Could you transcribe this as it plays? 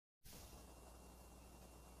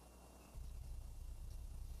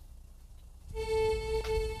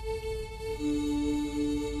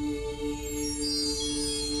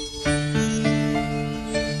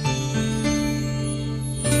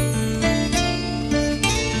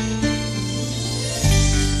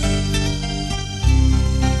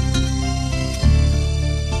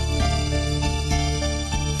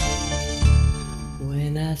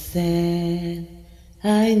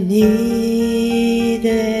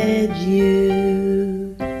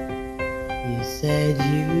said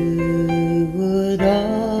you would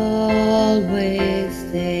always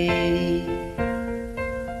stay.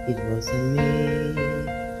 It wasn't me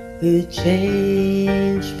who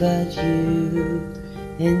changed but you,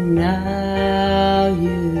 and now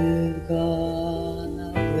you've gone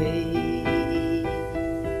away.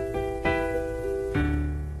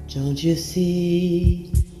 Don't you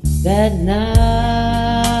see that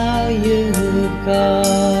now you've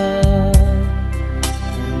gone,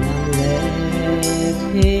 and I'm left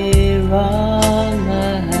here on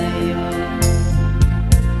my own,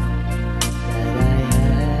 that I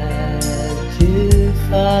had to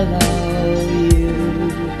follow you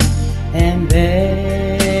and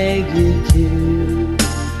beg you to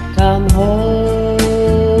come home.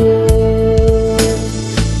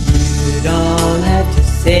 You don't have to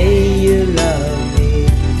say you love me,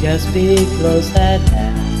 just be close at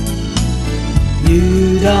hand.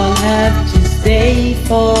 You don't have to stay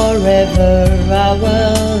forever, I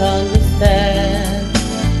will understand.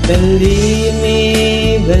 Believe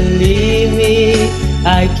me,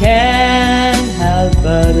 I can't help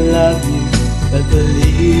but love you. But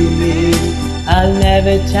believe me, I'll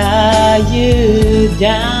never tie you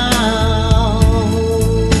down.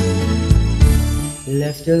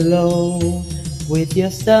 Left alone with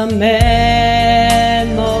just a memory,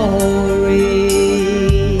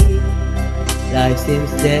 life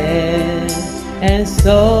seems dead and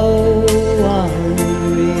so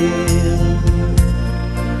unreal.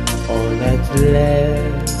 All that's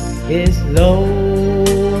left is loneliness.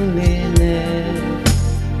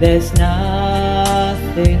 There's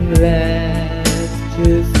nothing left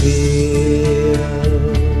to feel.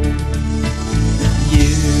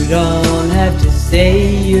 You don't have to say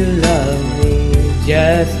you love me,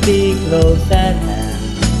 just be close at hand.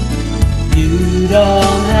 You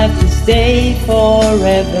don't have to stay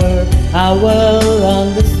forever, I will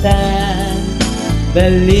understand.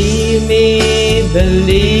 Believe me,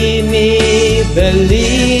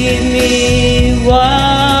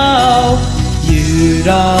 wow. You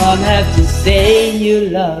don't have to say you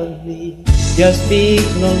love me, just be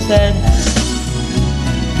close at hand.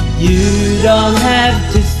 You don't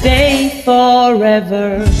have to stay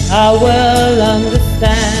forever, I will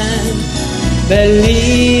understand.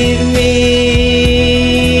 Believe me,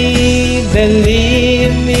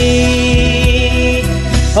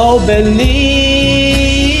 oh believe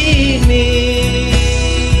me,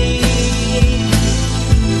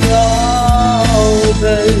 oh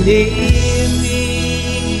believe me.